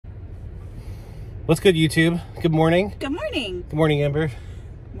What's good, YouTube? Good morning. Good morning. Good morning, Amber.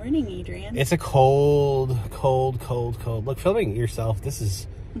 Morning, Adrian. It's a cold. Look, filming yourself, this is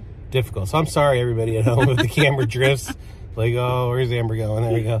difficult. So I'm sorry, everybody at home, if the camera drifts. Like, oh, where's Amber going?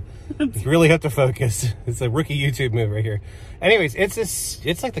 There you go. You really have to focus. It's a rookie YouTube move right here. Anyways,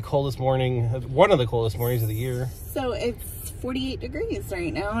 it's like the coldest morning, one of the coldest mornings of the year. So it's 48 degrees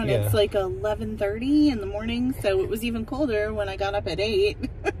right now, and it's like 11:30 in the morning, so it was even colder when I got up at 8.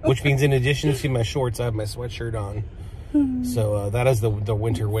 Which means in addition to my shorts, I have my sweatshirt on. So that is the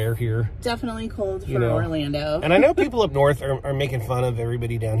winter wear here. Definitely cold for Orlando. And I know people up north are making fun of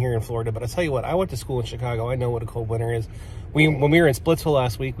everybody down here in Florida, but I'll tell you what, I went to school in Chicago. I know what a cold winter is. When we were in Splitsville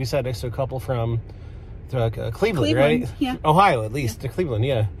last week, we sat next to a couple from Cleveland, right? Yeah. Ohio, at least. To Cleveland,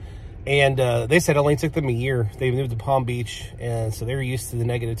 yeah. And they said it only took them a year. They moved to Palm Beach, and so they're used to the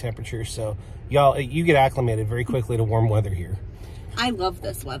negative temperatures. So, y'all, you get acclimated very quickly to warm weather here. I love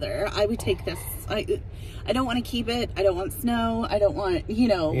this weather. I would take this. I don't want to keep it. I don't want snow. I don't want,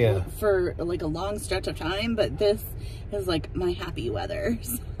 for like a long stretch of time, but this is like my happy weather.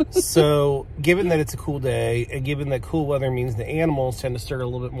 So, given that it's a cool day, and given that cool weather means the animals tend to stir a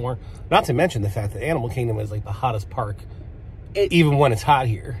little bit more, not to mention the fact that Animal Kingdom is like the hottest park, even when it's hot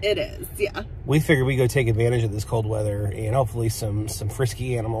here. It is, yeah. We figured we'd go take advantage of this cold weather and hopefully some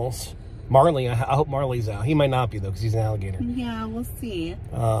frisky animals. Marley, I hope Marley's out. He might not be, though, because he's an alligator. Yeah, we'll see.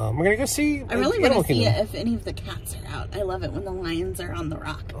 We're going to go see. I really want to see if any of the cats are out. I love it when the lions are on the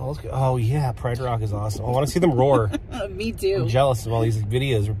rock. Oh yeah, Pride Rock is awesome. I want to see them roar. Me too. I'm jealous of all these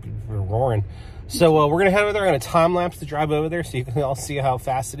videos we're roaring. So we're going to head over there on a time-lapse to drive over there so you can all see how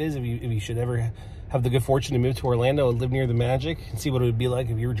fast it is if you should ever have the good fortune to move to Orlando and live near the Magic and see what it would be like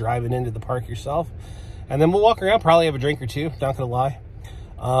if you were driving into the park yourself. And then we'll walk around, probably have a drink or two, not going to lie.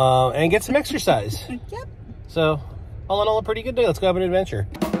 And get some exercise. Yep. So, all in all, a pretty good day. Let's go have an adventure.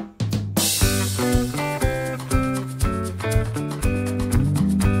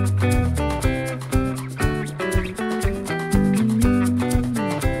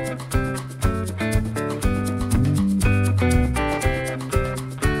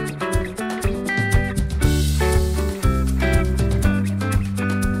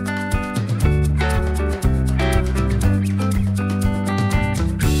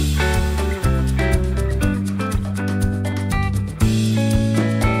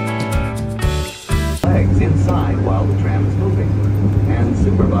 Inside while the tram is moving, and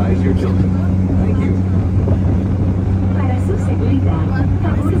supervise your children. Thank you. Para su seguridad,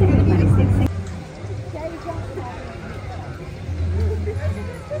 favor de permanecerse.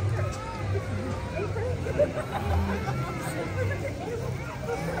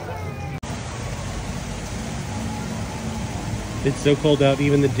 It's so cold out,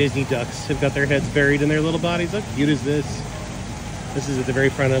 even the Disney ducks have got their heads buried in their little bodies. How cute is this? This is at the very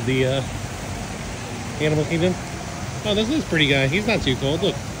front of the Animal Kingdom. Oh, this is a pretty guy. He's not too cold.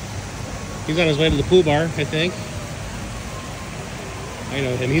 Look, he's on his way to the pool bar, I think. I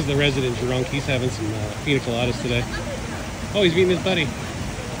know him. He's the resident drunk. He's having some pina coladas today. Oh, he's meeting his buddy.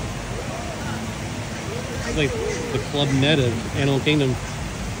 It's like the Club Med of Animal Kingdom.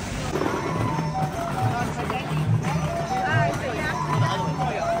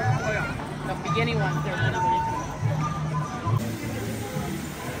 The beginning ones.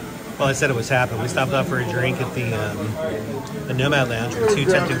 Well, I said it was happening. We stopped off for a drink at the Nomad Lounge with 2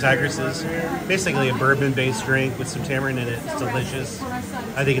 Tempting Tigresses. Basically a bourbon-based drink with some tamarind in it. It's delicious.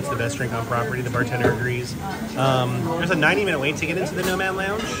 I think it's the best drink on property. The bartender agrees. There's a 90-minute wait to get into the Nomad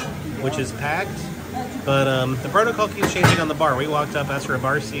Lounge, which is packed. But the protocol keeps changing on the bar. We walked up, asked for a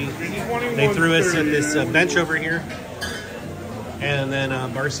bar seat. They threw us at this bench over here. And then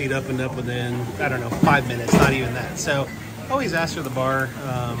bar seat opened up within, I don't know, 5 minutes. Not even that. So always ask for the bar.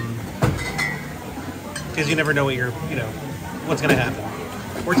 Because you never know what what's going to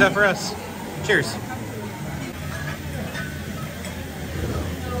happen. Works out for us. Cheers.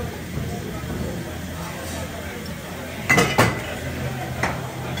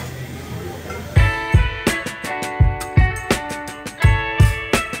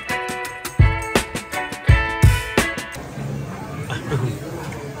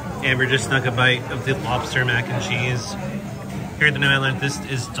 Amber just snuck a bite of the lobster mac and cheese. Here at the Nomad Lounge, this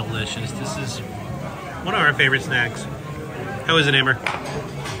is delicious. This is one of our favorite snacks. How is it, Amber?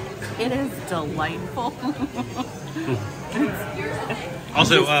 It is delightful.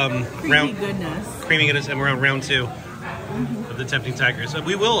 Also, creamy goodness. Creamy goodness, and we're on round 2 of the Tempting Tigers. So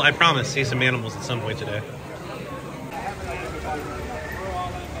we will, I promise, see some animals at some point today.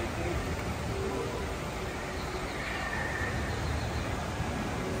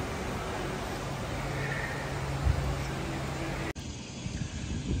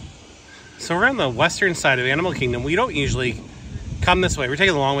 So we're on the western side of Animal Kingdom. We don't usually come this way. We're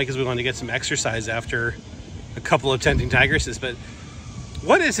taking the long way because we wanted to get some exercise after a couple of tempting tigresses. But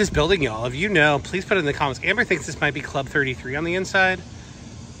what is this building, y'all? If you know, please put it in the comments. Amber thinks this might be Club 33 on the inside.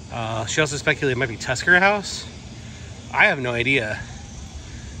 She also speculated it might be Tusker House. I have no idea.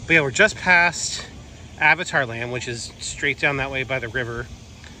 But yeah, we're just past Avatar Land, which is straight down that way by the river.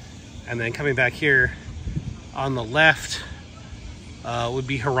 And then coming back here on the left would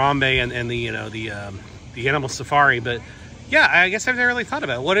be Harambe and the, you know, the animal safari. But yeah, I guess I've never really thought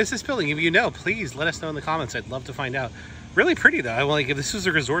about it. What is this building? If you know, please let us know in the comments. I'd love to find out. Really pretty though. I like, if this was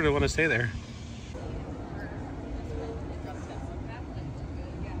a resort, I want to stay there.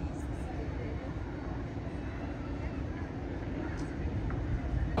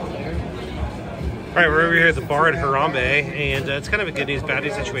 All right, we're over here at the bar at Harambe, and it's kind of a good news, bad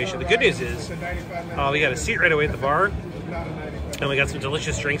news situation. The good news is we got a seat right away at the bar, and we got some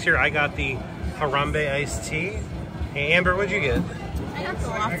delicious drinks here. I got the Harambe iced tea. Hey, Amber, what'd you get? I got the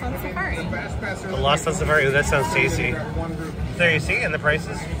Lost on Safari. The Lost on Safari. Oh, that sounds tasty. There you see, and the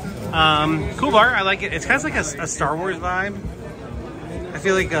prices. Cool bar. I like it. It's kind of like a Star Wars vibe. I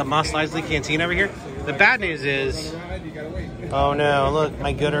feel like Mos Eisley Canteen over here. The bad news is, oh no, look,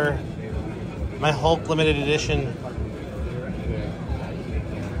 my Gooder. My Hulk limited edition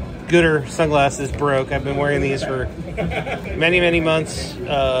Gooder sunglasses broke. I've been wearing these for many, many months,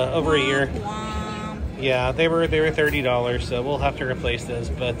 over a year. Yeah, they were $30, so we'll have to replace those.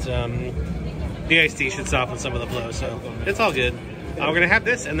 But the iced tea should soften some of the blow, so it's all good. We're gonna have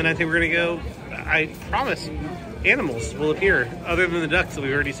this, and then I think we're gonna go. I promise, animals will appear other than the ducks that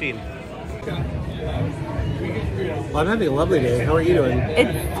we've already seen. Well, I'm having a lovely day. How are you doing?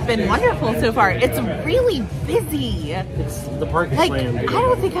 It's been wonderful so far. It's really busy. It's the park is like, slammed. I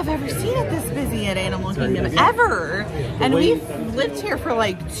don't think I've ever seen it this busy at Animal Kingdom, ever. And we've lived here for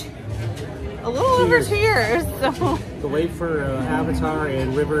like a little over 2 years. So the wait for Avatar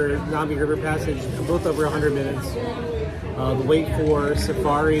and Na'vi River Passage, both over 100 minutes. The wait for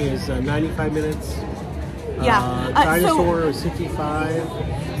Safari is 95 minutes. Yeah. Dinosaur is 55.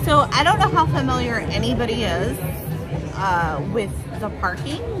 So I don't know how familiar anybody is with the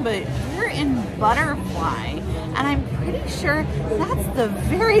parking, but we're in Butterfly, and I'm pretty sure that's the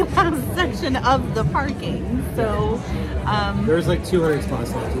very last section of the parking. So there's like 200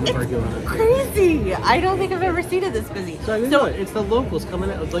 spots left in the parking lot. Crazy! I don't think I've ever seen it this busy. So you know what? It's the locals coming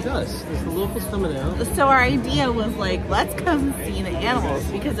out. It's like us. It's the locals coming out. So our idea was like, let's come see the animals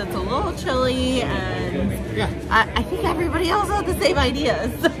because it's a little chilly, and yeah, I think everybody else had the same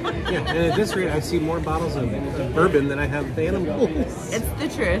ideas. Yeah, and at this rate, I see more bottles of bourbon than I have animals. It's the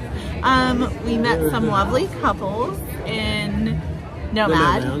truth. We met some lovely couples in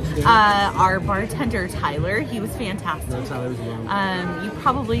Nomad. Lounge, yeah. Our bartender Tyler, he was fantastic. No, Tyler's wrong. You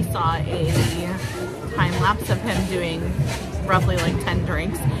probably saw a time lapse of him doing roughly like 10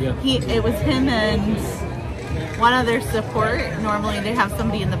 drinks. Yeah. It was him and one other support. Normally they have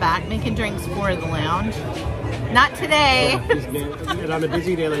somebody in the back making drinks for the lounge. Not today. And on a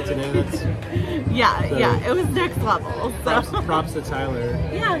busy day like today, that's... Yeah, it was next level. So. Props to Tyler.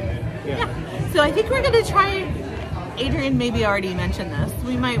 Yeah. So I think we're going to try... Adrian maybe already mentioned this.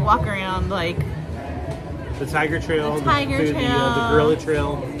 We might walk around like... The Tiger Trail. The Gorilla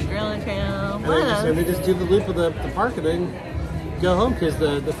Trail. Gorilla Trail. And they just do the loop of the park and then go home because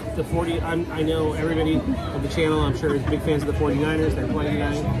the 40... I know everybody on the channel, I'm sure, is big fans of the 49ers. They're playing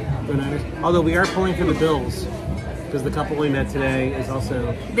the Niners. Although we are pulling for the Bills. Because the couple we met today is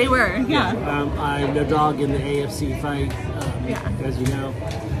also... They were, yeah. I'm no dog in the AFC fight, as you know.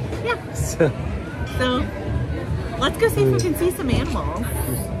 Yeah. So, let's go see if we can see some animals.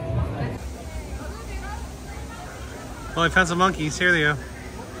 Well, I found some monkeys. Here they go.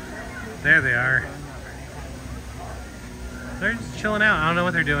 There they are. They're just chilling out. I don't know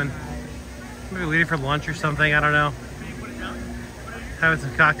what they're doing. Maybe waiting for lunch or something. I don't know. Having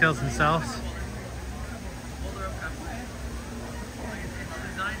some cocktails themselves.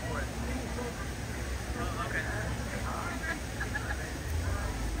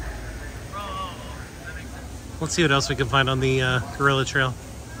 Let's see what else we can find on the Gorilla Trail.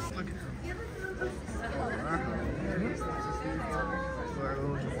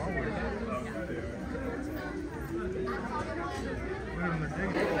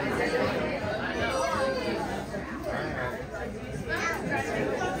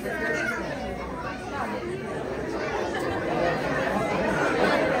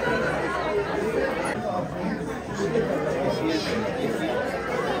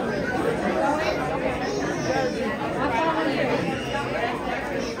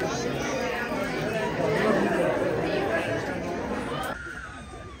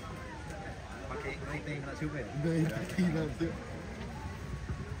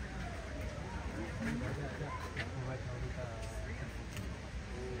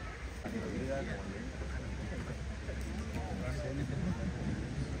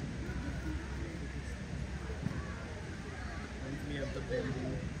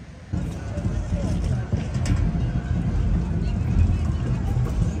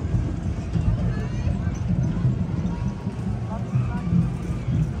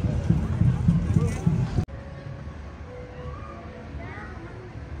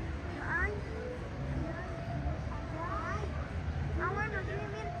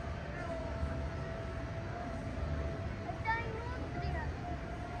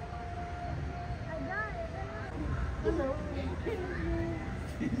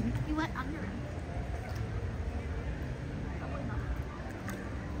 You went under it.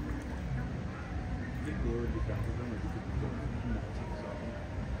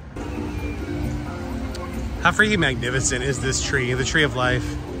 How freaking magnificent is this tree, the tree of life?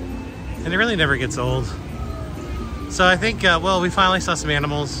 And it really never gets old. So I think, well, we finally saw some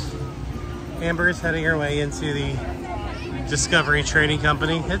animals. Amber is heading her way into the Discovery Trading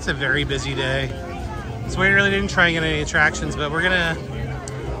Company. It's a very busy day. So we really didn't try and get any attractions, but we're gonna,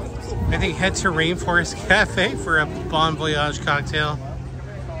 I think, head to Rainforest Cafe for a Bon Voyage cocktail.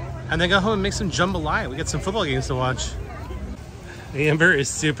 And then go home and make some jambalaya. We got some football games to watch. Amber is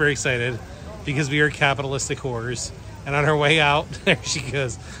super excited because we are capitalistic whores. And on our way out, there she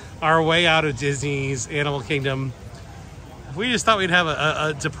goes, our way out of Disney's Animal Kingdom, we just thought we'd have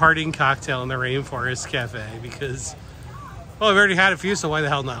a departing cocktail in the Rainforest Cafe because, well, we've already had a few, so why the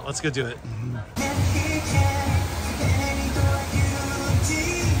hell not? Let's go do it.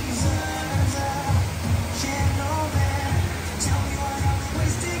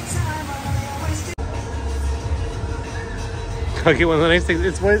 Okay, one of the nice things,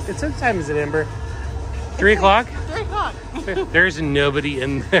 it's what time is it, Amber? 3 o'clock? 3 o'clock. There's nobody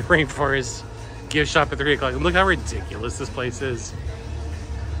in the Rainforest gift shop at 3 o'clock. Look how ridiculous this place is.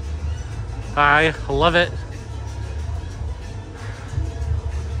 I love it.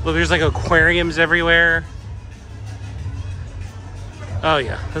 Look, there's like aquariums everywhere. Oh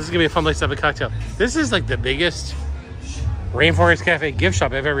yeah, this is gonna be a fun place to have a cocktail. This is like the biggest Rainforest Cafe gift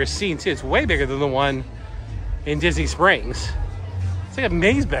shop I've ever seen too. It's way bigger than the one in Disney Springs. It's like a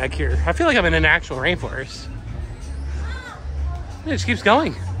maze back here. I feel like I'm in an actual rainforest. It just keeps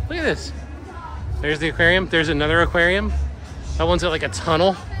going. Look at this. There's the aquarium. There's another aquarium. That one's got like a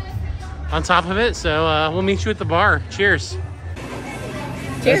tunnel on top of it. So we'll meet you at the bar. Cheers.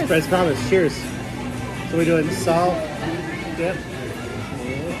 Cheers. As promised. Cheers. So we're doing salt, dip.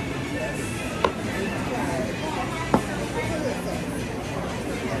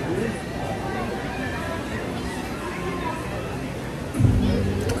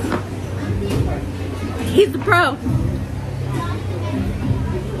 He's the pro.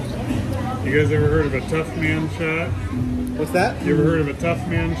 You guys ever heard of a tough man shot? What's that? You ever heard of a tough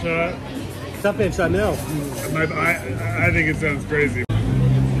man shot? Tough man shot, no. I think it sounds crazy.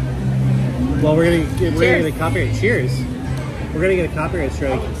 Well, we're gonna get a copyright. Cheers. We're gonna get a copyright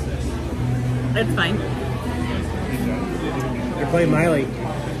strike. It's fine. They're playing Miley.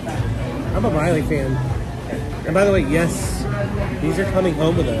 I'm a Miley fan. And by the way, yes, these are coming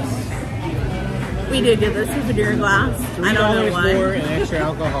home with us. We did get this as a beer glass. I don't know why. $3 more and extra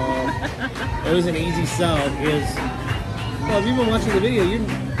alcohol. It was an easy sell because, well, if you've been watching the video,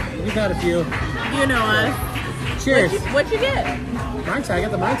 you've had a few. You know us. Cheers. What'd you get? Mai Tai. I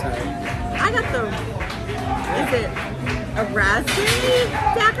got the Mai Tai. I got the, is it a raspberry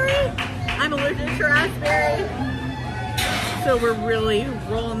daiquiri? I'm allergic to raspberry. So we're really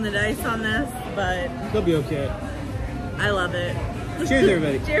rolling the dice on this, but They'll be okay. I love it. Cheers,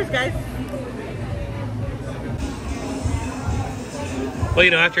 everybody. Cheers, guys. Well,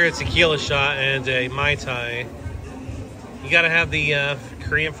 you know, after a tequila shot and a Mai Tai, you gotta have the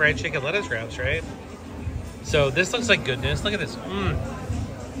Korean fried chicken lettuce wraps, right? So this looks like goodness. Look at this.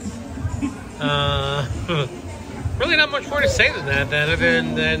 Really not much more to say than that, other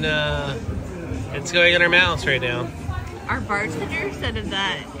than it's going in our mouths right now. Our bartender said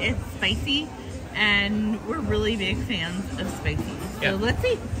that it's spicy, and we're really big fans of spicy. So Yeah. let's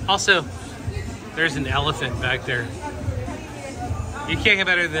see. Also, there's an elephant back there. You can't get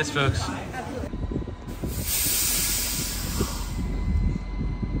better than this, folks.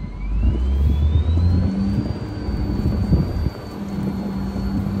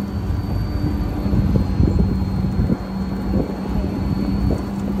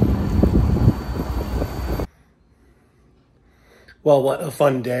 Well, what a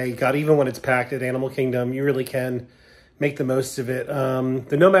fun day. God, even when it's packed at Animal Kingdom, you really can make the most of it.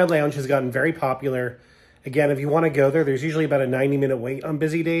 The Nomad Lounge has gotten very popular. Again, if you want to go there, there's usually about a 90-minute wait on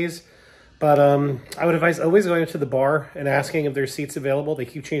busy days. But I would advise always going to the bar and asking if there's seats available. They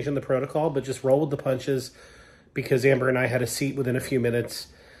keep changing the protocol, but just roll with the punches, because Amber and I had a seat within a few minutes.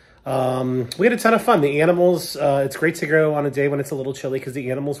 We had a ton of fun. The animals, it's great to go on a day when it's a little chilly, because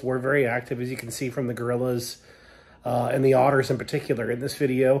the animals were very active, as you can see from the gorillas and the otters in particular in this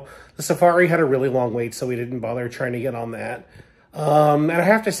video. The safari had a really long wait, so we didn't bother trying to get on that. And I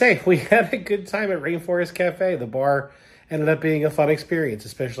have to say, we had a good time at Rainforest Cafe. The bar ended up being a fun experience,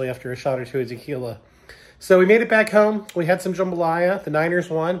 especially after a shot or two of tequila. So we made it back home. We had some jambalaya. The Niners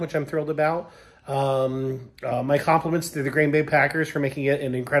won, which I'm thrilled about. My compliments to the Green Bay Packers for making it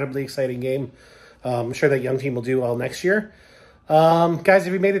an incredibly exciting game. I'm sure that young team will do well next year. Guys,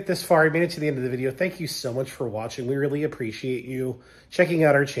 if you made it this far, you made it to the end of the video, thank you so much for watching. We really appreciate you checking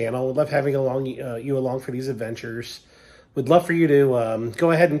out our channel. We'd love having you along for these adventures. We'd love for you to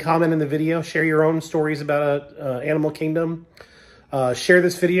go ahead and comment in the video, share your own stories about Animal Kingdom, share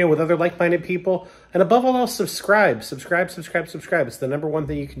this video with other like-minded people, and above all else, subscribe. Subscribe. It's the #1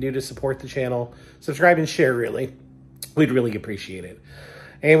 thing you can do to support the channel. Subscribe and share, really. We'd really appreciate it.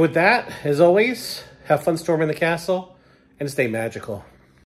 And with that, as always, have fun storming the castle, and stay magical.